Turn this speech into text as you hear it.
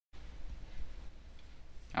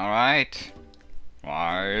Alright.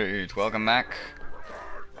 Right, welcome back.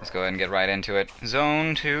 Let's go ahead and get right into it.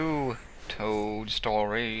 Zone 2, Toad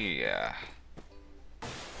Story.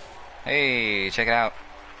 Hey, check it out.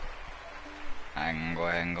 I can go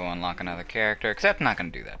ahead and go unlock another character, except I'm not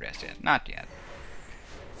going to do that rest yet. Not yet.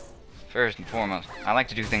 First and foremost, I like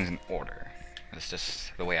to do things in order. It's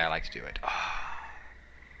just the way I like to do it. Oh,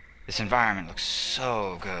 this environment looks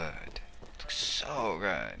so good. It looks so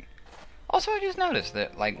good. Also, I just noticed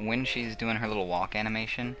that, like, when she's doing her little walk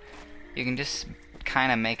animation, you can just kind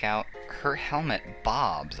of make out her helmet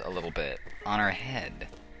bobs a little bit on her head.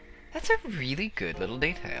 That's a really good little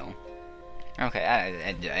detail. Okay,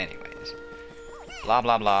 anyways. Blah,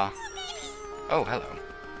 blah, blah. Oh, hello.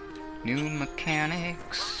 New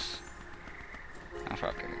mechanics. How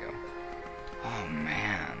far up can we go? Oh,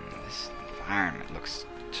 man. This environment looks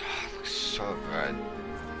so good.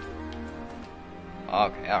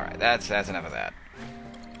 Okay, alright. That's enough of that.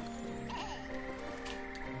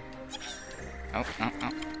 Oh, oh,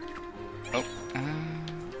 oh. Oh,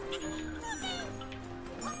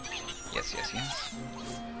 yes, yes, yes.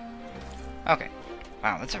 Okay.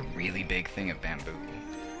 Wow, that's a really big thing of bamboo.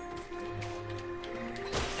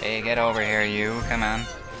 Hey, get over here, you. Come on.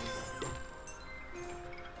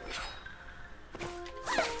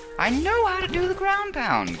 I know how to do the ground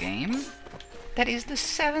pound, game. That is the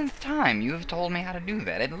 7th time you have told me how to do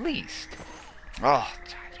that, at least. Oh,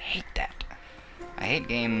 I hate that. I hate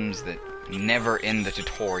games that never end the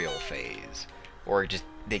tutorial phase. Or just,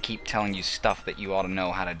 they keep telling you stuff that you ought to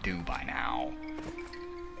know how to do by now.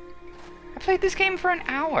 I played this game for an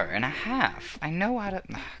hour and a half. I know how to...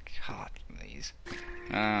 Oh, God, please.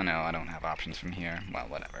 Oh, no, I don't have options from here. Well,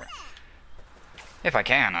 whatever. If I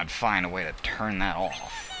can, I'd find a way to turn that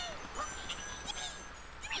off.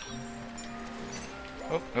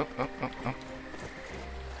 Oh, oh, oh, oh, oh.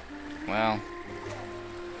 Well.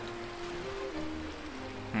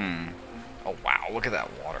 Oh, wow, look at that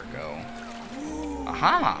water go.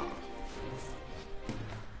 Aha!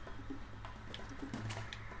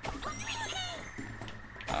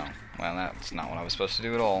 Oh, well, that's not what I was supposed to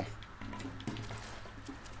do at all.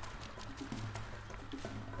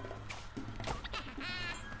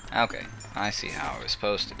 Okay, I see how I was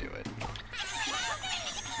supposed to do it.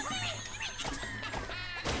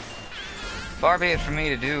 Far be it from me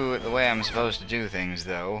to do it the way I'm supposed to do things,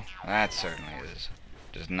 though. That certainly is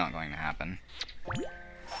just not going to happen.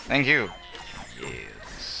 Thank you.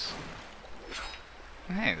 Yes.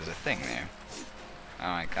 Hey, there's a thing there.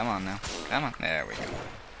 Alright, come on now. Come on. There we go.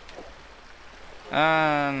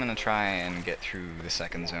 I'm gonna try and get through the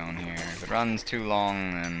second zone here. If it runs too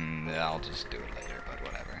long, then I'll just do it later, but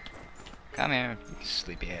whatever. Come here,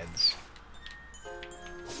 sleepyheads.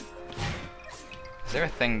 Is there a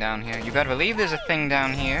thing down here? You better believe there's a thing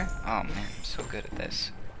down here. Oh man, I'm so good at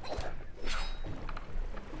this.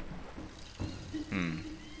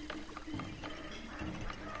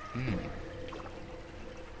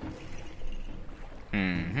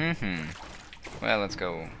 Well, let's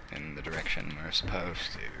go in the direction we're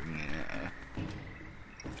supposed to. Yeah.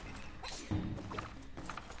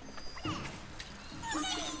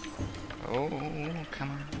 Oh, come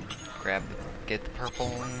on. Get the purple.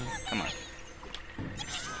 Come on.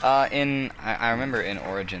 I remember in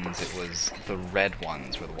Origins it was the red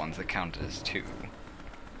ones were the ones that counted as 2.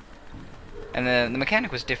 And the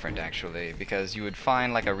mechanic was different, actually, because you would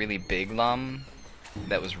find, like, a really big lum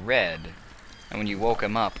that was red, and when you woke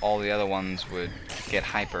him up, all the other ones would get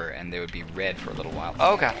hyper, and they would be red for a little while.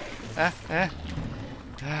 Oh, God!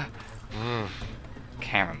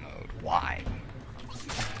 Camera mode. Why?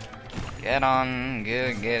 Get on.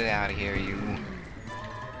 Get out of here, you.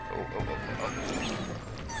 Oh.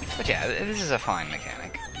 But yeah, this is a fine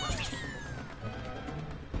mechanic.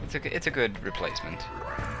 It's a good replacement.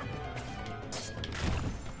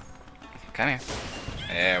 Come here.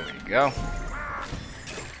 There we go.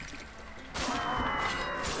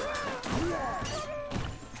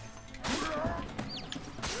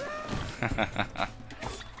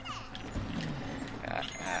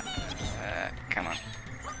 Come on.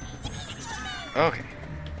 Okay.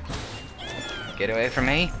 Get away from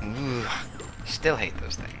me. Ooh, still hate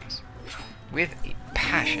those things. With a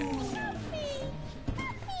passion.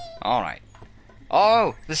 Alright.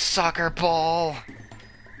 Oh, the soccer ball!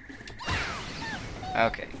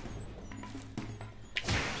 Okay.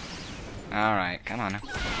 Alright, come on now.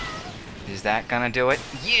 Is that gonna do it?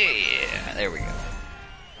 Yeah! There we go.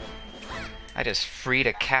 I just freed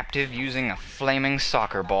a captive using a flaming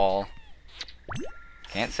soccer ball.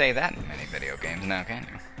 Can't say that in many video games now, can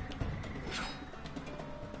you?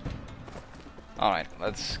 Alright,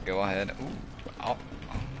 let's go ahead. Ooh, oh.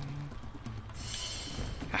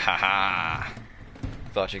 Ha ha!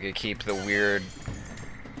 Thought you could keep the weird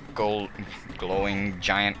gold glowing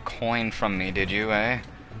giant coin from me, did you, eh?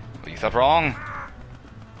 Well, you thought wrong.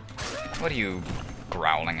 What are you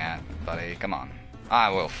growling at, buddy? Come on. I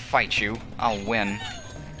will fight you. I'll win.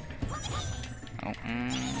 Oh,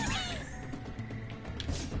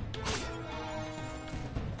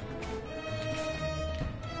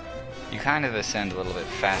 You kind of ascend a little bit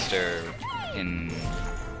faster in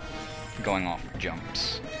going off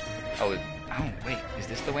jumps. Oh, wait. Is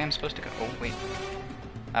this the way I'm supposed to go? Oh, wait.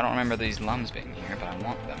 I don't remember these lums being here, but I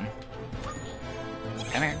want them.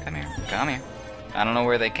 Come here, come here, come here. I don't know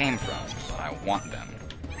where they came from, but I want them.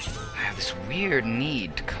 I have this weird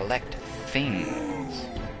need to collect things.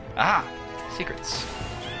 Ah! Secrets.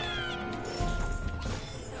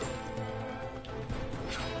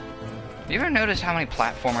 You ever notice how many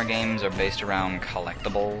platformer games are based around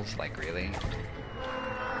collectibles? Like, really?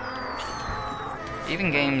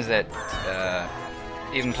 Even games that,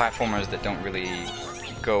 even platformers that don't really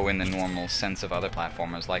go in the normal sense of other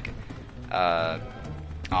platformers, like,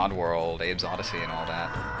 Oddworld, Abe's Odyssey, and all that.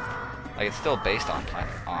 Like, it's still based on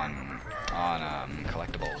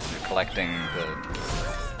collectibles. You're collecting the...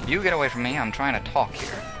 You get away from me, I'm trying to talk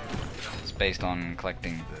here. It's based on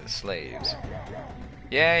collecting the slaves.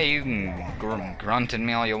 Yeah, you can grunt at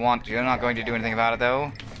me all you want. You're not going to do anything about it,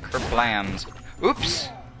 though. Kerblams. Oops!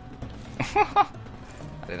 I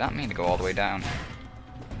did not mean to go all the way down.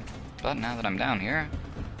 But now that I'm down here,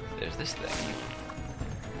 there's this thing.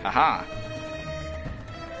 Haha!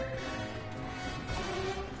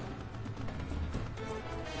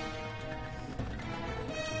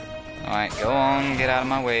 Alright, go on, get out of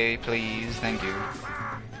my way, please. Thank you.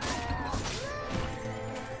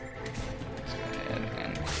 Let's go ahead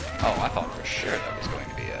and... Oh, I thought for sure that was going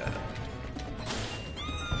to be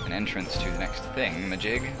an entrance to the next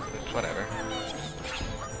thing-majig, but whatever.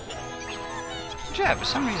 But yeah, for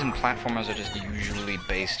some reason platformers are just usually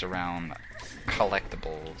based around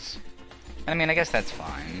collectibles. I mean, I guess that's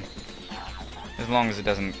fine. As long as it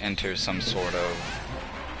doesn't enter some sort of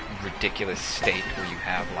ridiculous state where you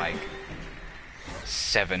have, like,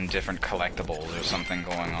 7 different collectibles or something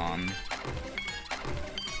going on.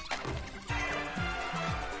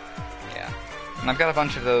 Yeah. And I've got a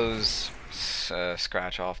bunch of those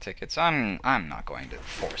scratch-off tickets. I'm not going to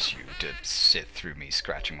force you to sit through me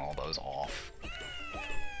scratching all those off.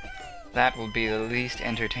 That would be the least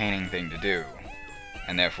entertaining thing to do,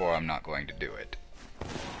 and therefore I'm not going to do it.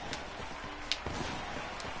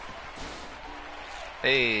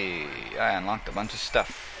 Hey, I unlocked a bunch of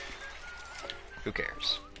stuff. Who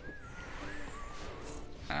cares?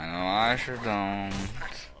 I know I sure don't.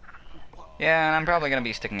 Yeah, and I'm probably gonna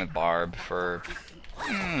be sticking with Barb for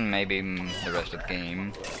maybe the rest of the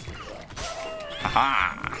game.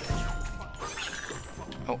 Haha!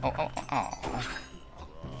 Oh.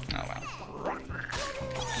 Oh well.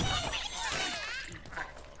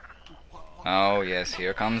 Oh yes,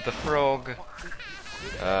 here comes the frog.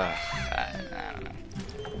 I don't know.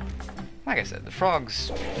 Like I said, the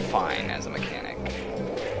frog's fine as a mechanic.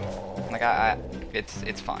 Like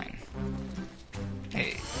it's fine.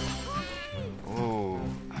 Hey. Ooh,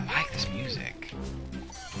 I like this music.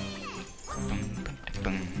 Boom, boom,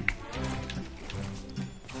 boom.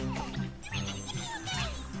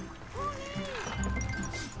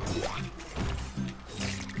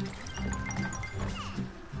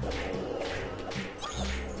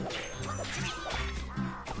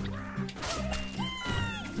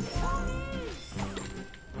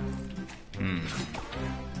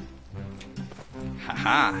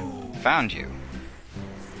 Haha! Found you.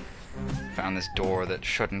 Found this door that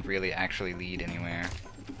shouldn't really actually lead anywhere.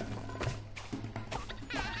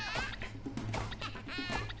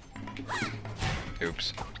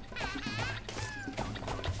 Oops.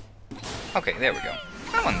 Okay, there we go.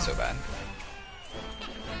 That wasn't so bad.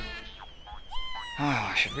 Oh,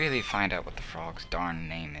 I should really find out what the frog's darn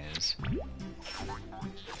name is.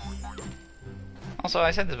 Also,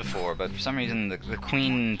 I said this before, but for some reason the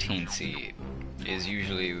Queen Teensy is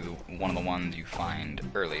usually one of the ones you find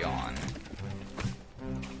early on.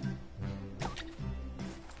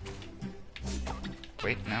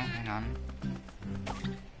 Wait, no, hang on.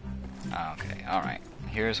 Okay, alright.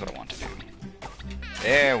 Here's what I want to do.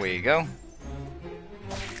 There we go.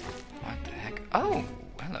 What the heck? Oh,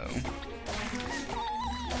 hello.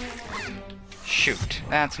 Shoot,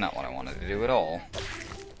 that's not what I wanted to do at all.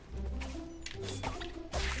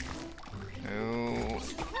 Oh.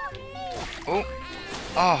 Oh.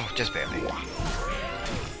 Oh, just barely.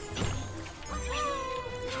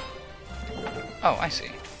 Oh, I see.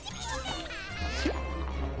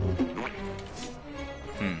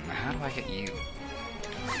 How do I get you?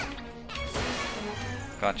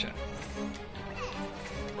 Gotcha.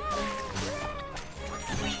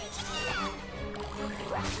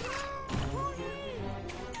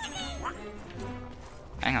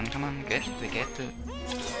 Hang on, come on, get the...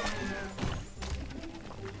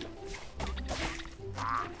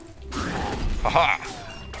 Haha!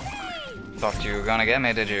 Thought you were gonna get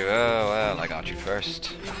me, did you? Oh, well, I got you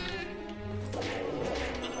first.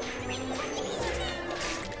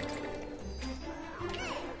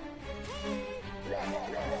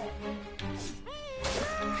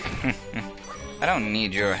 I don't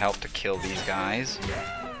need your help to kill these guys.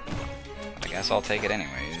 I guess I'll take it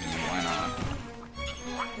anyways. I mean, why not?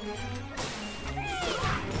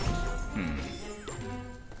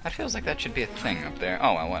 That feels like that should be a thing up there.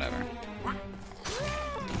 Oh, well, whatever.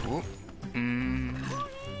 Whoop.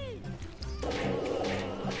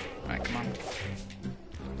 Alright, come on.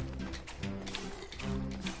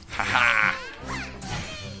 Haha!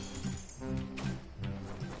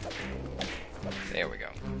 There we go.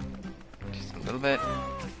 Just a little bit.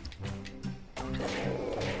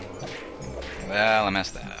 Well, I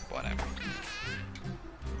messed that up. Whatever.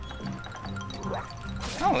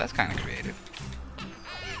 Oh, that's kind of creative.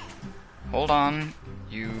 Hold on,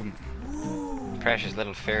 you precious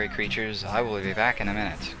little fairy creatures. I will be back in a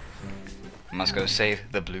minute. I must go save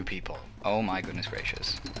the blue people. Oh my goodness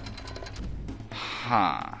gracious.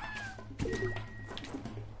 Huh.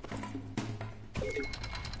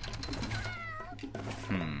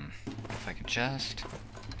 If I could just...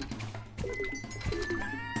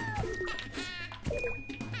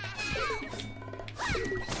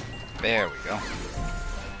 There we go.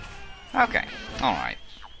 Okay, alright.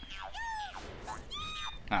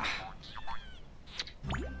 Ah.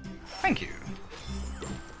 Thank you.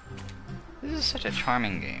 This is such a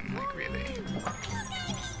charming game, like, really.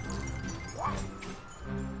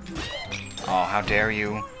 Oh, how dare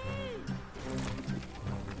you.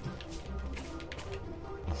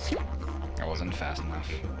 I wasn't fast enough.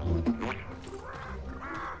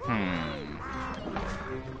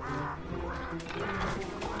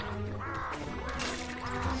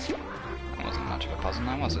 That wasn't much of a puzzle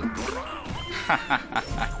now, was it?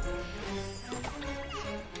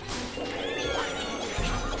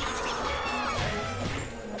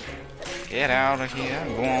 Get out of here.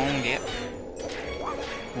 Go on, get.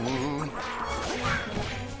 Ooh.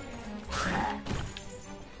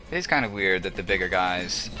 It is kind of weird that the bigger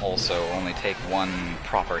guys also only take one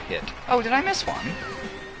proper hit. Oh, did I miss one?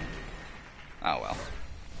 Oh well.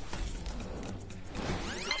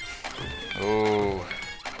 Ooh.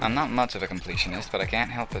 I'm not much of a completionist, but I can't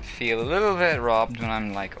help but feel a little bit robbed when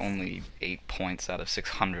I'm like only 8 points out of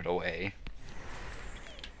 600 away.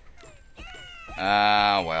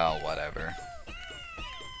 Well, whatever.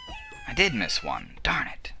 I did miss one. Darn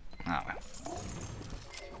it. Oh well.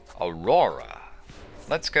 Aurora.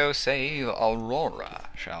 Let's go save Aurora,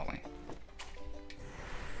 shall we?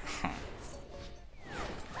 Huh.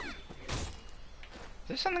 Is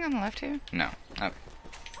there something on the left here? No. Okay.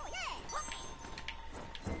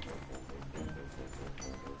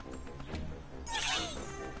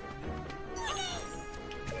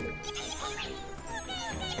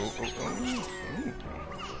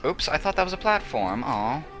 Oops, I thought that was a platform.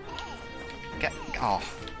 Aw. Get. Oh.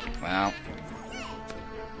 Well.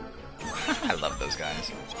 I love those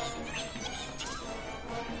guys.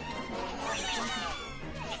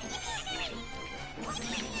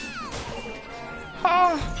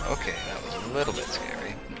 Oh. Okay, that was a little bit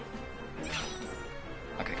scary.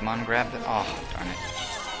 Okay, come on, grab the. Oh, darn it.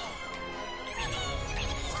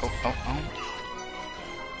 Oh, oh, oh.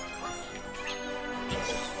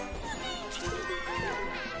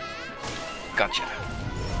 Gotcha.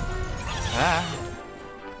 Ah.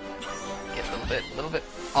 Get a little bit.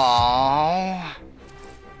 Aww.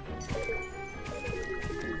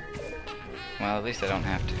 Well, at least I don't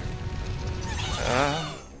have to.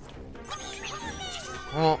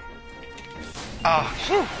 Well. Oh,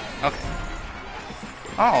 phew. Okay.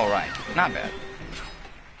 Alright, not bad.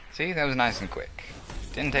 See, that was nice and quick.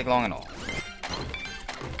 Didn't take long at all.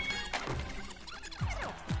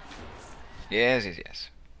 Yes, yes, yes.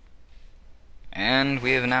 And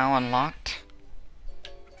we have now unlocked...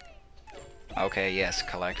 Okay, yes,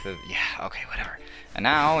 collect the... Yeah, okay, whatever. And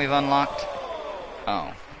now we've unlocked...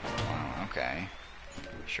 Oh. Well, okay.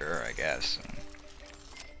 Sure, I guess.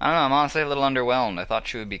 I don't know, I'm honestly a little underwhelmed. I thought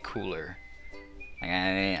she would be cooler. Like,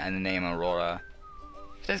 I name Aurora.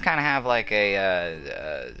 She does kind of have like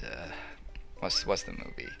a... what's the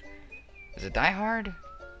movie? Is it Die Hard?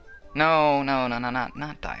 No, not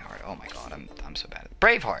Die Hard. Oh my god, I'm so bad at it.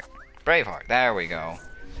 Braveheart! Braveheart, there we go.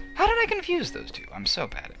 How did I confuse those two? I'm so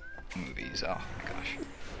bad at it. movies. Oh my gosh.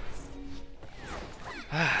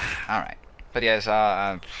 Alright. But yes,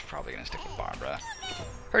 I'm probably gonna stick with Barbara.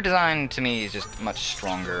 Her design to me is just much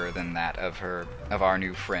stronger than that of our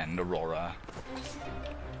new friend, Aurora.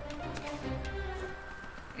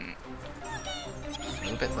 A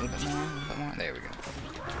little bit more. There we go.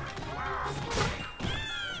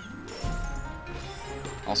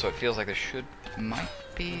 Also, it feels like there might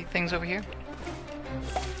be things over here.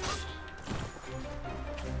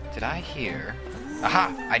 Did I hear?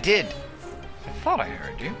 Aha! I did! I thought I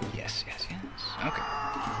heard you. Yes. Okay.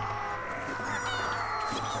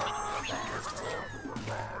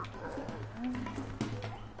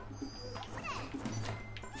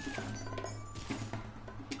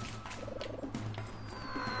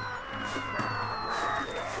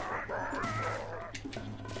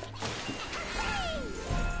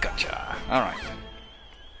 Gotcha. Alright.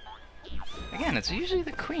 Again, it's usually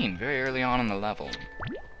the queen very early on in the level.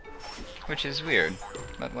 Which is weird,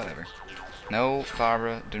 but whatever. No,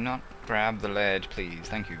 Barbara, do not grab the ledge, please.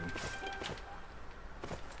 Thank you.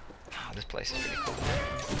 Oh, this place is pretty cool.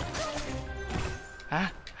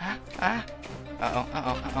 Uh-oh.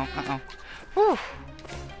 Whew.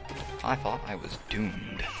 I thought I was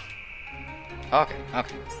doomed. Okay.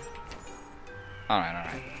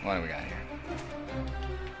 Alright. What do we got here?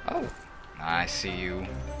 Oh, I see you.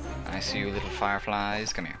 Little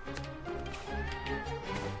fireflies. Come here.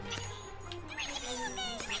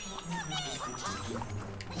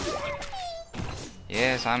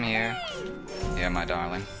 Yes, I'm here. Yeah, my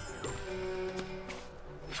darling.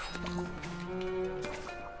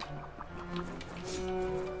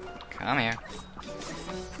 Come here.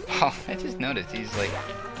 Oh, I just noticed he's like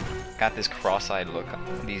got this cross-eyed look.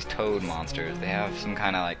 These toad monsters, they have some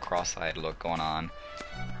kind of like cross-eyed look going on.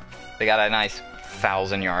 They got a nice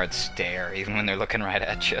 1,000-yard stare even when they're looking right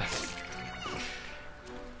at you.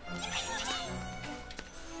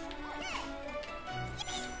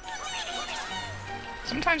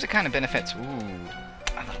 Sometimes it kind of benefits, a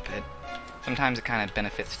little bit. Sometimes it kind of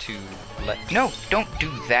benefits to no, don't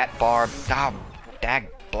do that, Barb. Ah, dag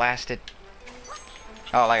blasted.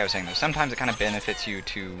 Oh, like I was saying though, sometimes it kind of benefits you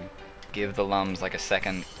to give the lums like a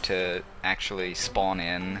second to actually spawn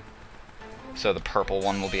in, so the purple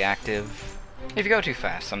one will be active. If you go too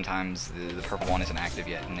fast, sometimes the purple one isn't active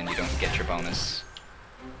yet, and then you don't get your bonus.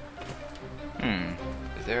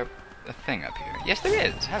 Is there a thing up here? Yes, there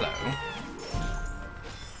is. Hello.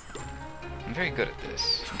 I'm very good at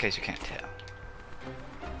this, in case you can't tell.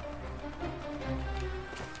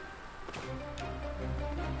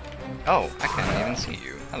 Oh, I can't even see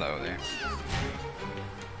you. Hello there.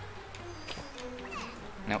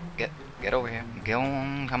 Nope, get over here. Go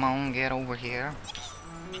on, come on, get over here.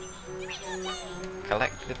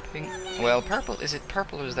 Collect the thing. Well, purple, is it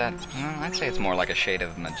purple or is that... I'd say it's more like a shade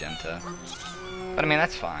of magenta. But I mean,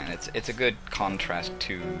 that's fine. It's a good contrast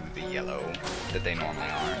to the yellow that they normally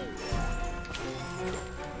are.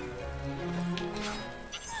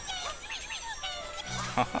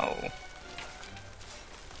 Oh,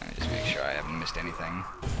 let me just make sure I haven't missed anything.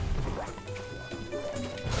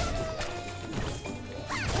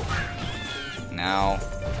 Now,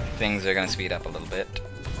 things are gonna speed up a little bit.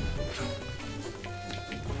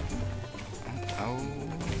 Oh.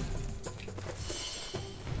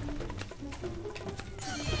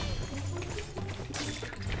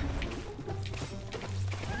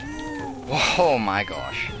 Oh my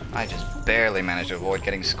gosh. I just barely managed to avoid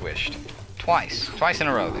getting squished. Twice in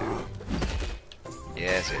a row there.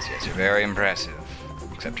 Yes, you're very impressive.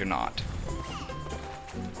 Except you're not.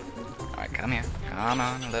 Alright, come here. Come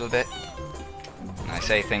on, a little bit. And I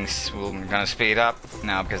say things are gonna speed up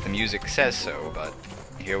now because the music says so, but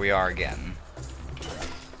here we are again.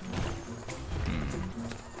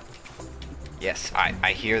 Yes,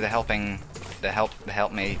 I hear the help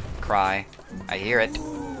me cry. I hear it.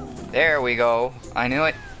 There we go. I knew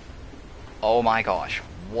it. Oh my gosh.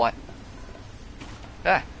 What?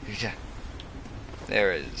 Ah,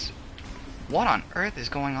 there is. What on earth is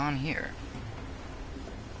going on here?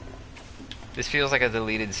 This feels like a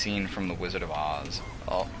deleted scene from The Wizard of Oz.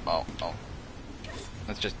 Oh.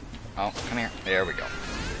 Let's just... Oh, come here. There we go.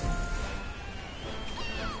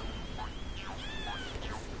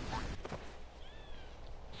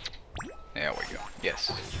 There we go.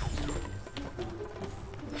 Yes.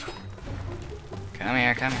 Come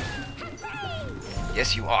here.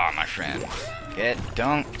 Yes, you are, my friend. Get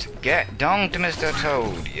dunked, Mr.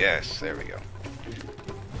 Toad. Yes, there we go.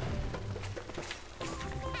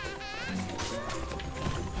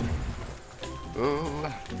 Ooh.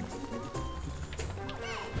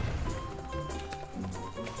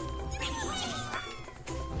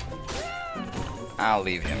 I'll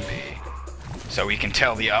leave him be. So he can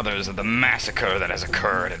tell the others of the massacre that has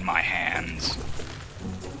occurred at my hands.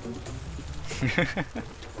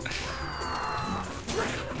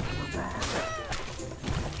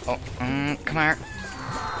 Oh, come here.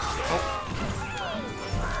 Oh.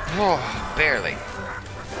 Whoa, barely.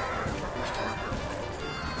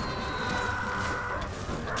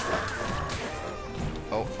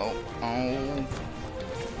 Oh, oh, oh.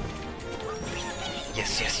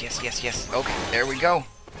 Yes, yes, yes, yes, yes. Okay, there we go.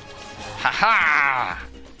 Ha-ha!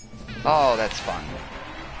 Oh, that's fun.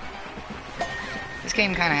 This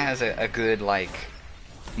game kind of has a good, like,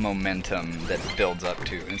 momentum that builds up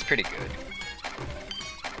to, and it's pretty good.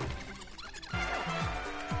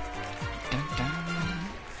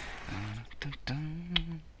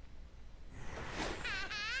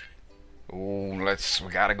 Oh,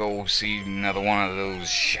 we gotta go see another one of those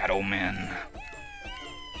shadow men.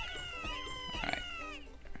 Alright.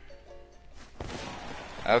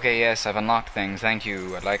 Okay, yes, I've unlocked things, thank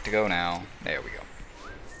you. I'd like to go now. There we go.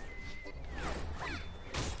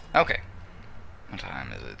 Okay. What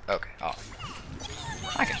time is it? Okay, oh.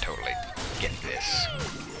 I can totally get this.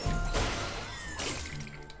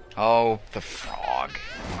 Oh, the frog.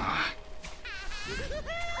 Ah.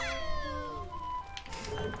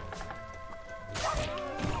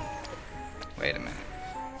 Wait a minute.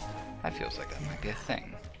 That feels like that might be a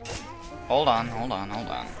thing. Hold on, hold on, hold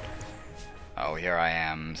on. Oh, here I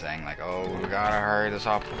am saying like, oh, we gotta hurry this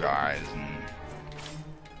up, guys.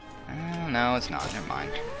 And no, it's not. Never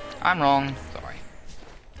mind. I'm wrong. Sorry.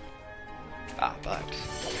 Ah, but.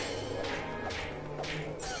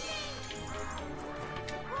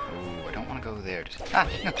 Ooh, I don't want to go there. Just... Ah,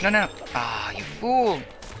 no, no, no. Ah, you fool.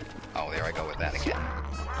 Oh, there I go with that again.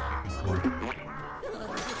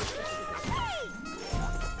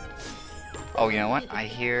 Oh, you know what? I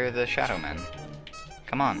hear the shadow men.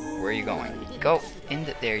 Come on, where are you going? Go in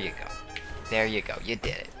the... There you go. There you go. You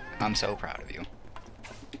did it. I'm so proud of you.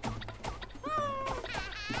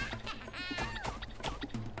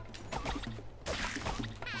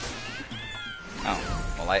 Oh,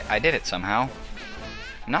 well, I did it somehow.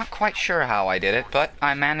 Not quite sure how I did it, but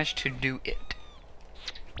I managed to do it.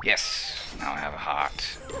 Yes, now I have a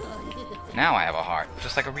heart. Now I have a heart,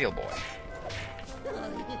 just like a real boy.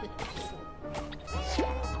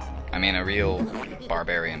 I mean, a real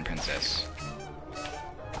barbarian princess.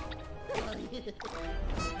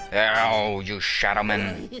 Oh, you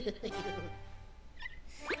shadowman.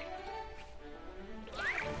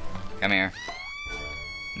 Come here.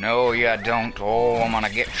 No, you don't. Oh, I'm gonna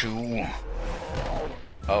get you.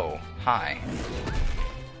 Oh, hi.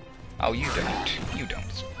 Oh, you don't. You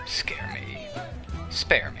don't scare me.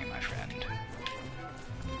 Spare me, my friend.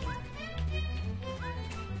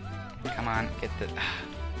 Come on,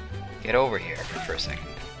 get over here for a second.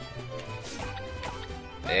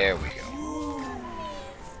 There we go.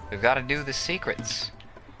 We've got to do the secrets.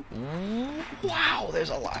 Wow, there's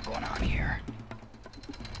a lot going on here.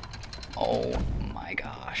 Oh my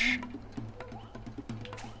gosh.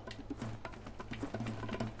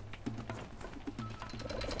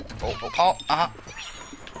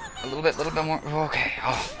 A little bit more. Okay,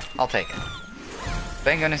 oh, I'll take it.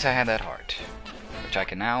 Thank goodness I had that heart, which I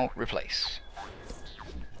can now replace.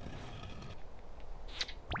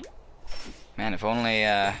 Man, if only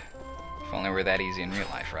we're that easy in real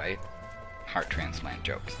life, right? Heart transplant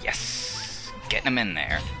joke. Yes! Getting them in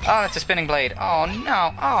there. Oh, it's a spinning blade. Oh,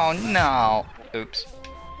 no. Oh, no. Oops.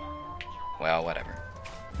 Well, whatever.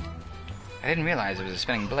 I didn't realize it was a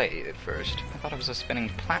spinning blade at first. I thought it was a spinning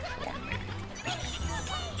platform, maybe.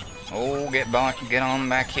 Oh, get on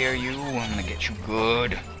back here, you. I'm gonna get you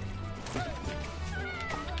good.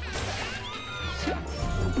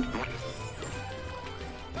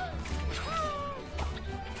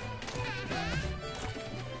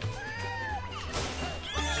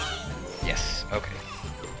 Yes, okay.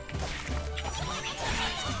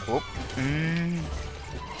 Whoop.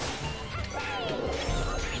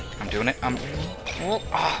 I'm doing it. Whoop.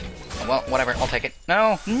 Ah. Well, whatever. I'll take it.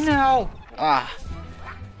 No. No. Ah.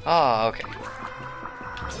 Oh, okay.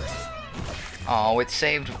 Oh, it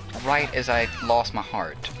saved right as I lost my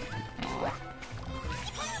heart. Oh.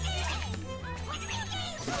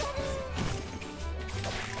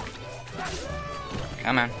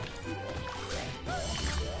 Come on.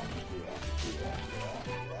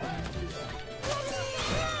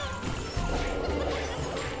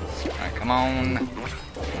 Alright, come on. I'm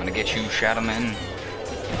gonna get you, Shadowman.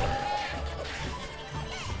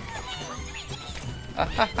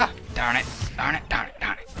 Darn it, darn it, darn it,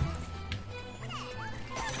 darn it.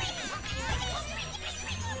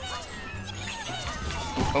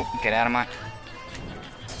 Oh, get out of my...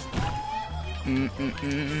 Ooh.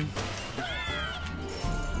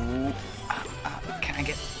 Can I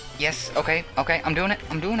get... Yes, okay, okay, I'm doing it,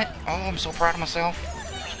 I'm doing it. Oh, I'm so proud of myself.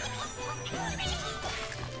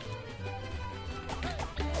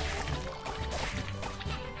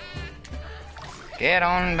 Get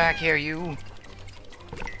on back here, you.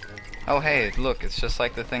 Oh, hey, look, it's just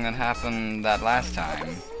like the thing that happened that last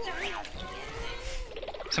time.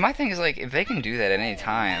 So my thing is, like, if they can do that at any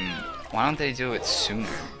time, why don't they do it sooner?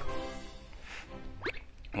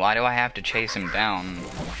 Why do I have to chase him down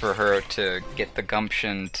for her to get the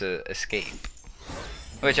gumption to escape?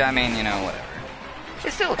 Which, I mean, you know, whatever.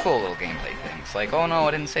 It's still a cool little gameplay thing. It's like, oh no,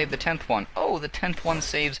 I didn't save the 10th one. Oh, the 10th one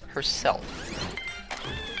saves herself.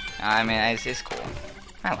 I mean, it's cool.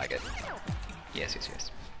 I like it. Yes, yes,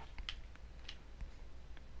 yes.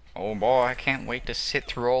 Oh boy, I can't wait to sit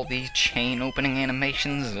through all these chain opening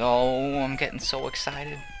animations. Oh, I'm getting so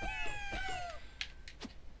excited.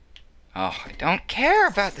 Oh, I don't care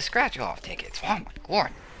about the scratch-off tickets. Oh my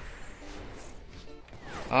lord.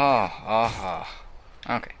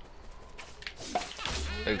 Okay.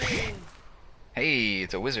 Oosh. Hey,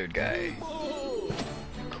 it's a wizard guy.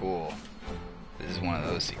 Cool. This is one of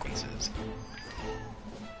those sequences.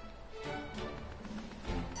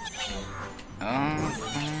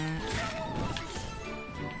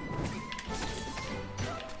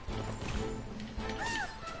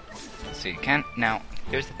 Let's see, now,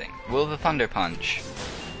 here's the thing. Will the Thunder Punch...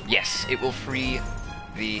 Yes, it will free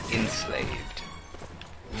the enslaved.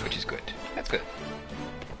 Which is good. That's good.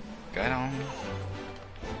 Get on.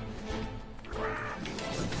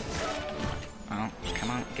 Oh,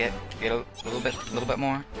 come on, get a little bit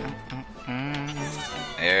more.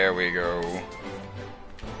 There we go.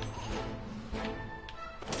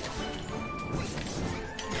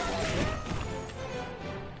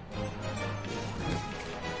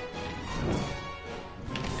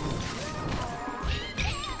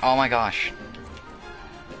 Oh my gosh.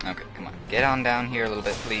 Okay, come on. Get on down here a little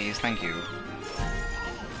bit, please. Thank you.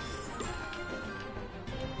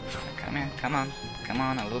 Come here. Come on. Come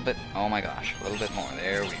on. A little bit. Oh my gosh. A little bit more.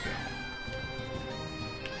 There we go.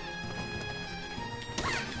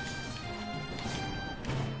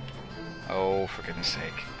 Oh, for goodness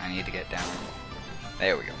sake. I need to get down.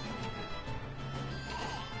 There we go.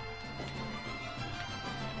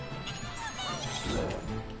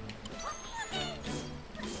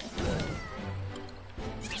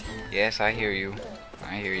 Yes, I hear you.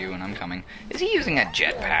 I hear you, and I'm coming. Is he using a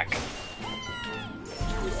jetpack?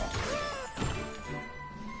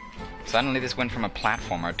 Suddenly this went from a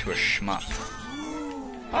platformer to a shmup.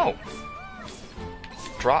 Oh!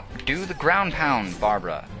 Do the ground pound,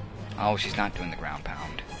 Barbara. Oh, she's not doing the ground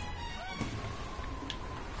pound.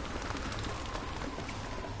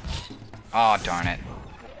 Oh, darn it.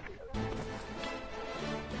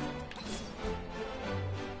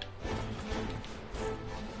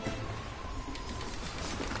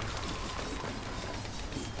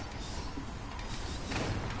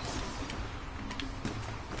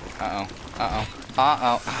 Uh-oh. Uh-oh.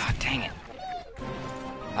 Uh-oh. Ah, dang it.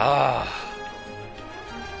 Ah.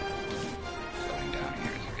 Going down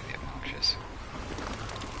here is really obnoxious.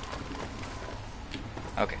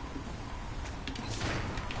 Okay.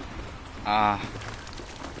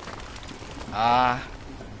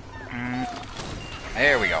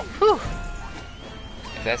 There we go. Whew.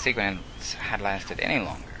 If that sequence had lasted any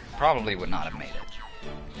longer, probably would not have made it.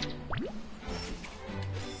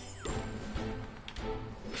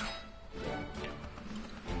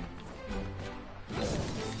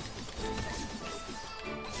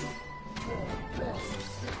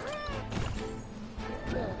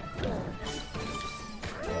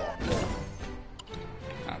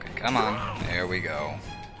 Come on, there we go.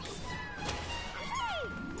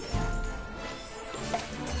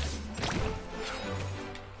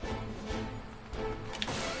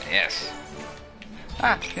 Yes.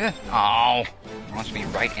 Ah, yeah. Oh, wants me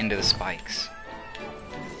right into the spikes.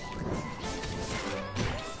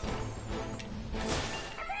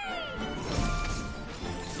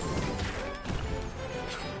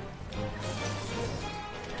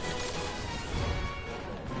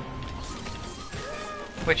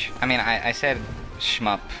 Which, I mean, I said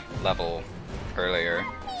shmup level earlier.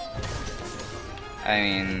 I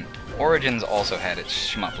mean, Origins also had its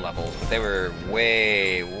shmup levels, but they were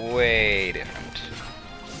way, way different.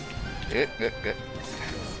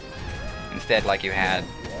 Instead, like, you had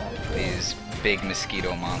these big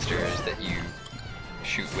mosquito monsters that you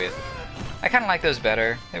shoot with. I kind of like those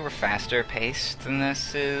better. They were faster paced than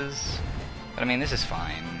this is. But I mean, this is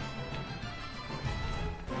fine.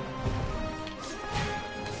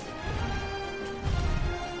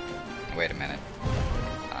 Wait a minute.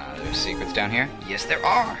 there's secrets down here? Yes, there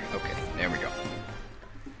are! Okay, there we go.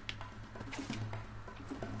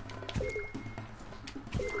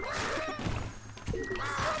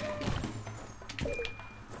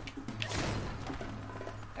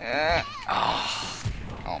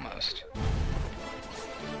 Almost.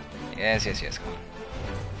 Yes, yes, yes, come on.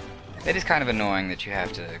 It is kind of annoying that you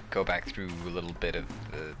have to go back through a little bit of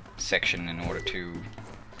the section in order to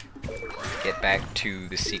get back to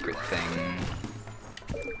the secret thing.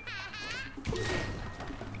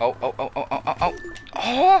 Oh, oh, oh, oh, oh, oh, oh!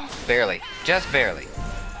 Oh! Barely. Just barely.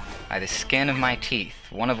 By the skin of my teeth,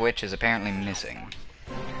 one of which is apparently missing.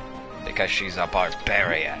 Because she's a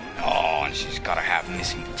barbarian. Oh, and she's gotta have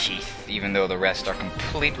missing teeth, even though the rest are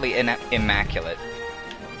completely immaculate.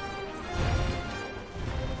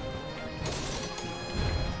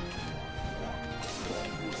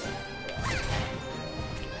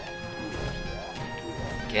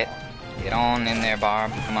 Get on in there,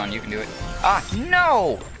 Barb. Come on, you can do it. Ah,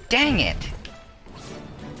 no! Dang it!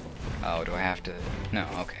 Oh, do I have to? No,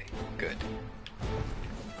 okay. Good.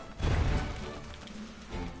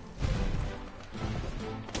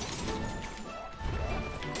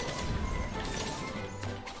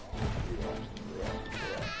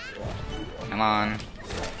 Come on.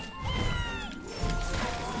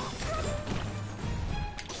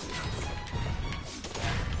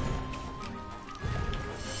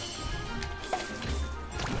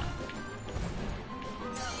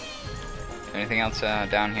 Anything else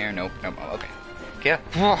down here? Nope. Nope. Oh, okay. Yeah.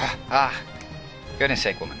 Ah. Goodness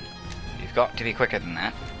sake, woman. You've got to be quicker than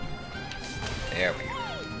that. There we go.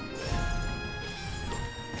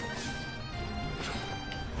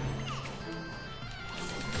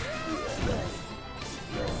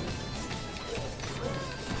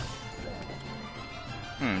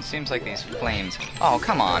 Seems like these flames... Oh,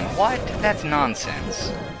 come on. What? That's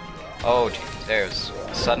nonsense. Oh, geez. There's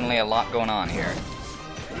suddenly a lot going on here.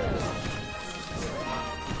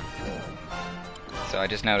 So I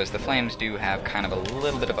just noticed the flames do have kind of a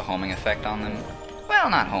little bit of a homing effect on them. Well,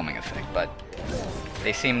 not homing effect, but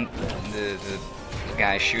they seem... The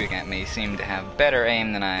guys shooting at me seem to have better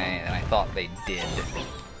aim than I thought they did.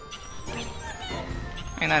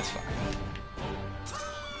 I mean, that's fine.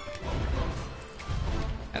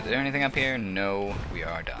 Is there anything up here? No, we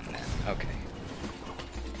are done then. Okay.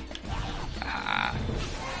 Ah.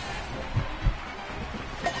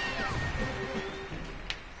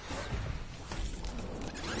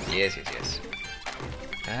 Yes, yes, yes.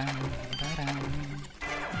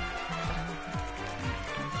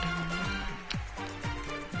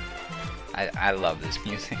 I love this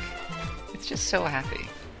music. It's just so happy.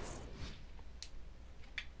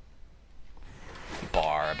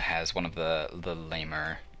 Barb has one of the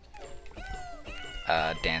lamer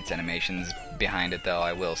dance animations behind it, though,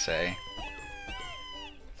 I will say.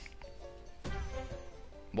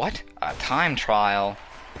 What? A time trial?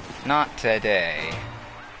 Not today.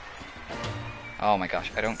 Oh my gosh,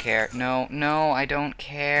 I don't care. No, no, I don't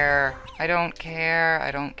care. I don't care.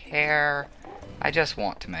 I don't care. I just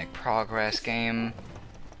want to make progress, game.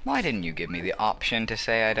 Why didn't you give me the option to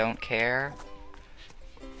say I don't care?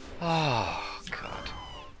 Oh, God.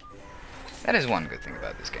 That is one good thing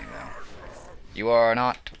about this game, though. You are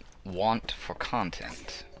not want for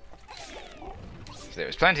content.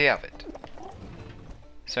 There's plenty of it.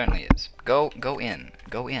 Certainly is. Go in.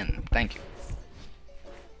 Go in. Thank you.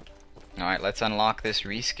 Alright, let's unlock this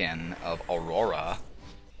reskin of Aurora.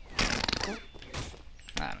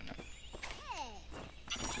 I don't know.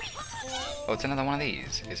 Oh, it's another one of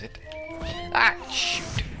these, is it? Ah,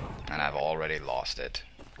 shoot. And I've already lost it.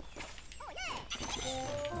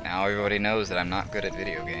 Now everybody knows that I'm not good at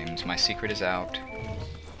video games. My secret is out.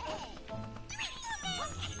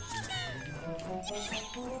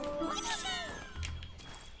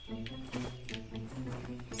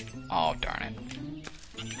 Oh, darn it.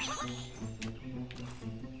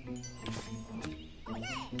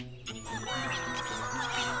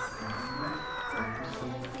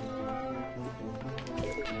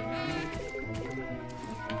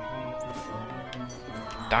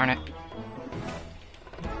 Darn it.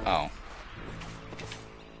 Oh.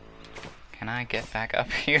 Can I get back up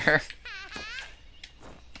here?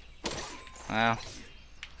 Well.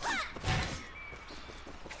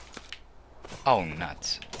 Oh,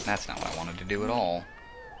 nuts. That's not what I wanted to do at all.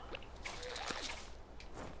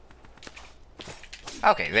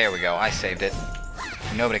 Okay, there we go. I saved it.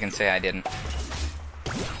 Nobody can say I didn't.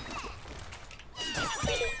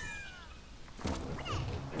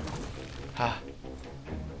 Ah.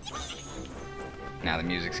 Now the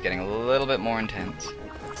music's getting a little bit more intense.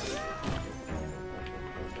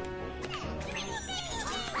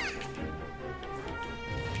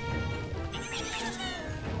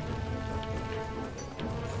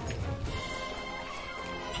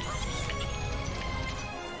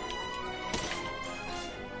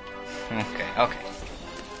 Okay, okay.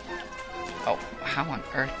 Oh, how on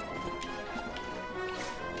earth?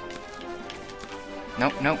 No,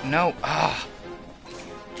 no, no! Ah!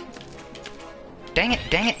 Dang it,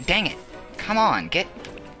 dang it, dang it! Come on, get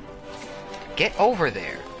over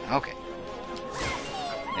there. Okay.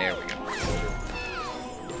 There we go.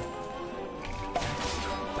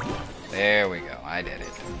 There we go. I did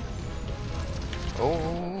it.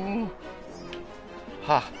 Oh.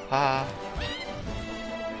 Ha ha.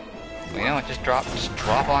 Well, you know what? Just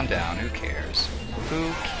drop on down. Who cares?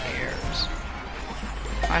 Who cares?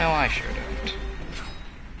 I know I sure don't.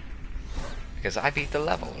 Because I beat the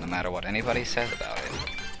level, no matter what anybody says about it.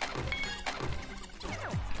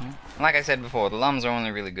 Like I said before, the LUMs are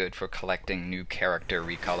only really good for collecting new character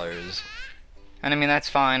recolors. And I mean, that's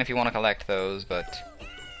fine if you want to collect those, but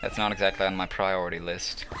that's not exactly on my priority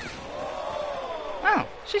list. Oh,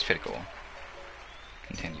 she's pretty cool.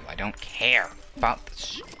 Continue. I don't care about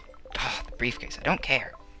the briefcase. I don't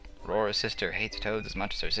care. Aurora's sister hates Toads as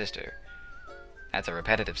much as her sister. That's a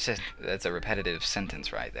repetitive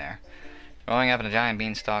sentence right there. Growing up on a giant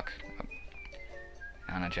beanstalk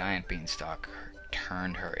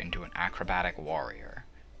turned her into an acrobatic warrior.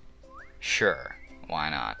 Sure, why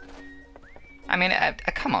not? I mean,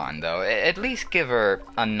 come on though. At least give her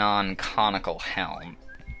a non-conical helm.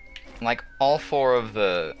 Like all four of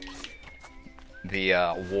the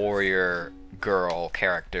warrior girl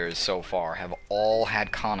characters so far have all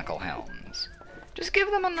had conical helms. Just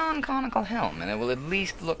give them a non-conical helm, and it will at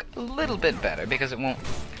least look a little bit better because it won't.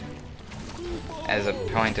 As a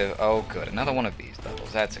point of, oh good, another one of these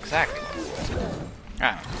levels. That's exactly what it was.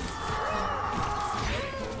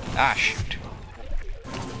 Ah, shoot.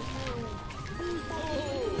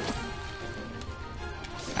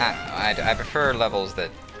 I don't know, I prefer levels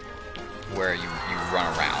where you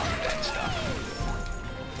run around and stuff,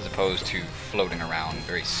 as opposed to floating around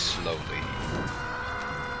very slowly.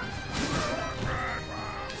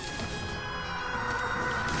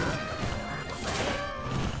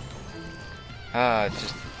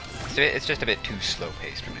 It's just a bit too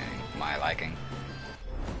slow-paced for me, my liking.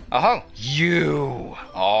 Oh, you!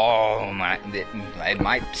 Oh my! It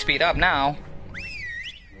might speed up now.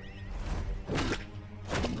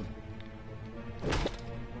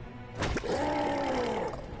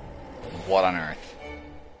 What on earth?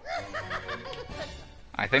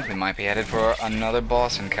 I think we might be headed for another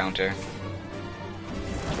boss encounter.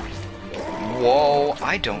 Whoa!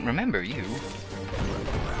 I don't remember you.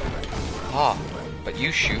 Ah, but you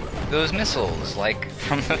shoot those missiles, like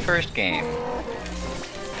from the first game.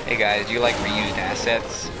 Hey guys, do you like reused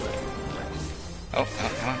assets? Oh,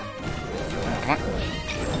 come on. Come on.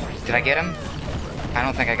 Did I get him? I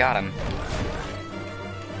don't think I got him.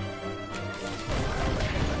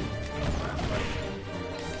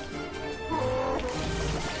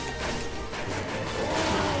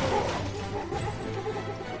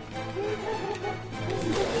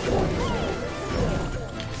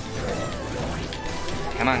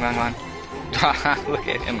 Come on, come on, come on. Look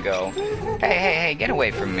at him go. Hey, hey, hey, get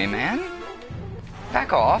away from me, man.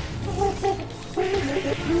 Back off.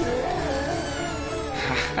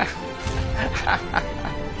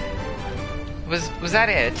 Was that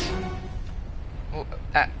it?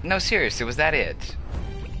 No, seriously, was that it?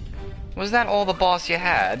 Was that all the boss you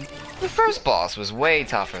had? The first boss was way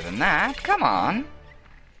tougher than that. Come on.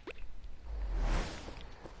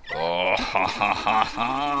 Oh, ha ha ha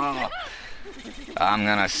ha. I'm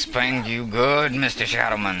gonna spank you good, Mr.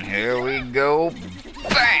 Shadowman. Here we go.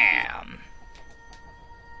 Bam!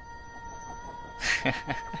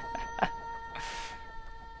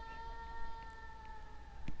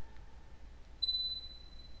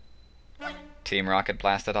 Team Rocket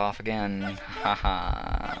blasted off again.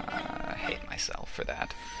 Haha. I hate myself for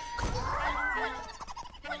that.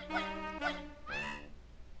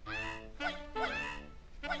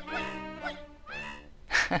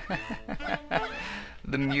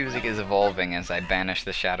 The music is evolving as I banish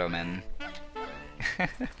the Shadowmen.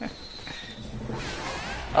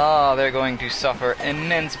 Oh, they're going to suffer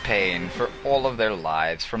immense pain for all of their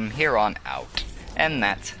lives from here on out. And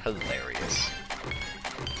that's hilarious.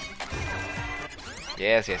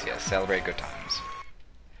 Yes, yes, yes, celebrate good times.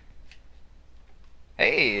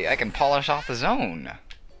 Hey, I can polish off the zone.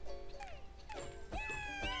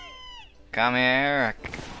 Come here.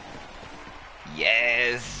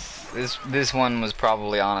 Yes! This one was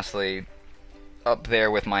probably, honestly, up there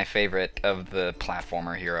with my favorite of the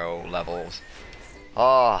platformer hero levels.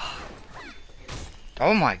 Oh.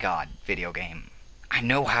 Oh my god, video game. I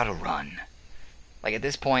know how to run. Like, at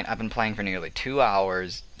this point, I've been playing for nearly 2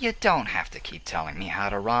 hours. You don't have to keep telling me how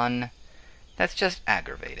to run. That's just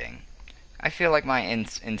aggravating. I feel like my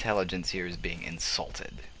intelligence here is being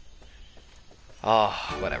insulted.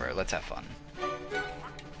 Oh, whatever. Let's have fun.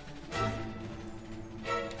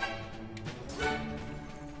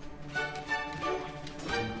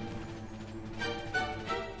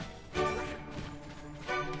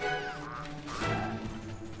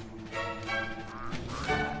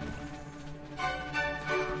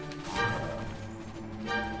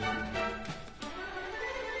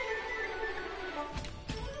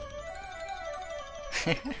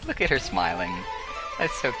 Look at her smiling.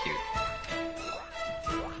 That's so cute.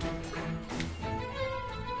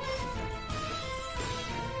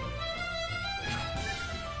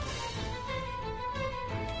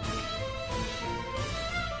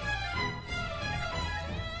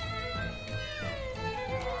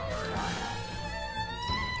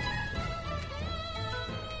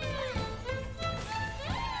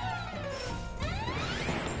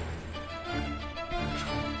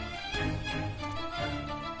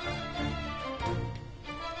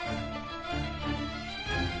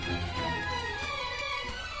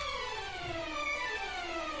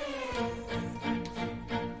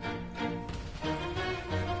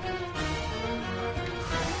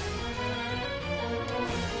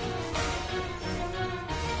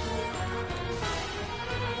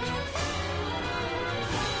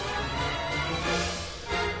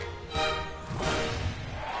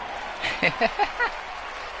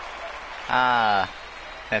 Ah,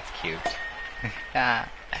 that's cute. Ah.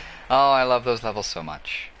 Oh, I love those levels so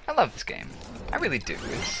much. I love this game. I really do.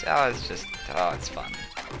 It's just, it's fun.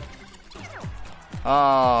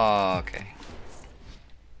 Oh, okay.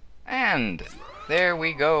 And there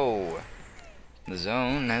we go. The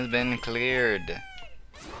zone has been cleared.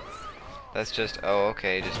 Let's just, oh,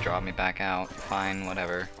 okay, just drop me back out. Fine,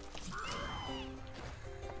 whatever.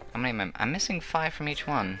 How many am I? I'm missing 5 from each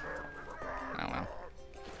one. Oh well.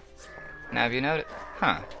 Now have you noticed?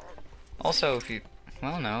 Huh. Also, if you...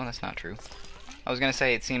 Well, no, that's not true. I was gonna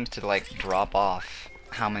say it seems to, like, drop off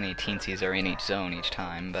how many teensies are in each zone each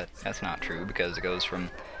time, but that's not true because it goes from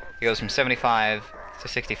 75 to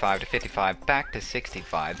 65 to 55, back to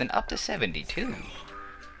 65, then up to 72.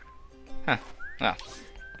 Huh. Well.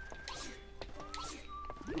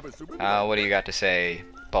 What do you got to say,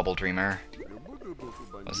 Bubble Dreamer?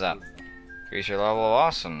 What's up? Increase your level of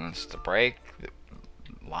awesomeness to break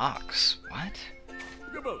locks. What?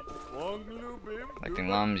 Collecting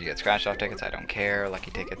lums, you get scratch off tickets, I don't care.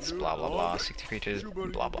 Lucky tickets, blah blah blah. 60 creatures,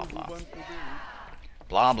 blah blah blah.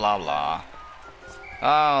 Blah blah blah. Oh,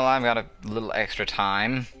 well, I've got a little extra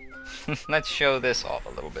time. Let's show this off a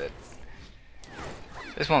little bit.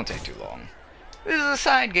 This won't take too long. This is a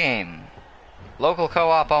side game. Local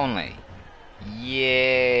co-op only.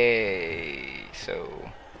 Yay!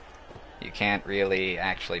 So, you can't really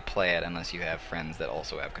actually play it unless you have friends that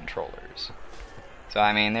also have controllers. So,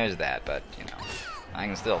 I mean, there's that, but, you know, I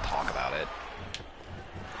can still talk about it.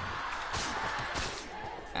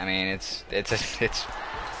 I mean, it's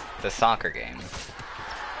a soccer game.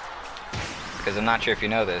 Because I'm not sure if you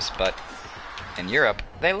know this, but in Europe,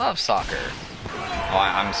 they love soccer. Oh,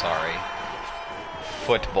 I'm sorry.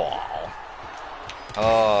 Football.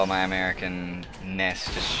 Oh, my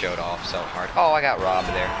American-ness just showed off so hard. Oh, I got robbed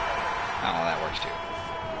there. Oh, well, that works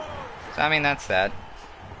too. So, I mean, that's that.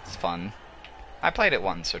 It's fun. I played it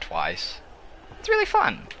once or twice. It's really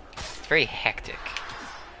fun. It's very hectic.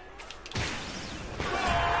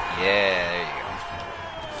 Yeah, there you go.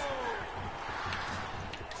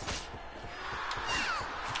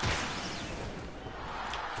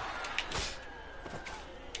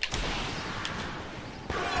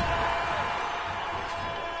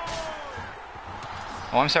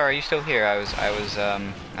 Oh, I'm sorry. Are you still here? I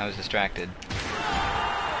was distracted.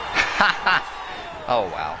 Oh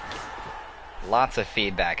wow. Lots of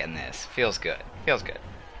feedback in this. Feels good. Feels good.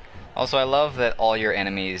 Also, I love that all your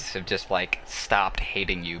enemies have just like stopped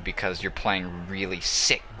hating you because you're playing a really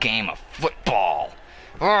sick game of football.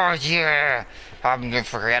 Oh yeah, I'm gonna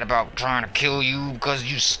forget about trying to kill you because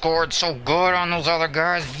you scored so good on those other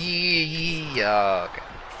guys. Yeah. Okay.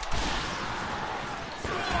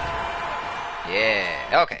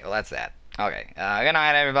 Yeah. Okay, well that's that. Okay. Good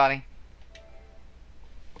night, everybody.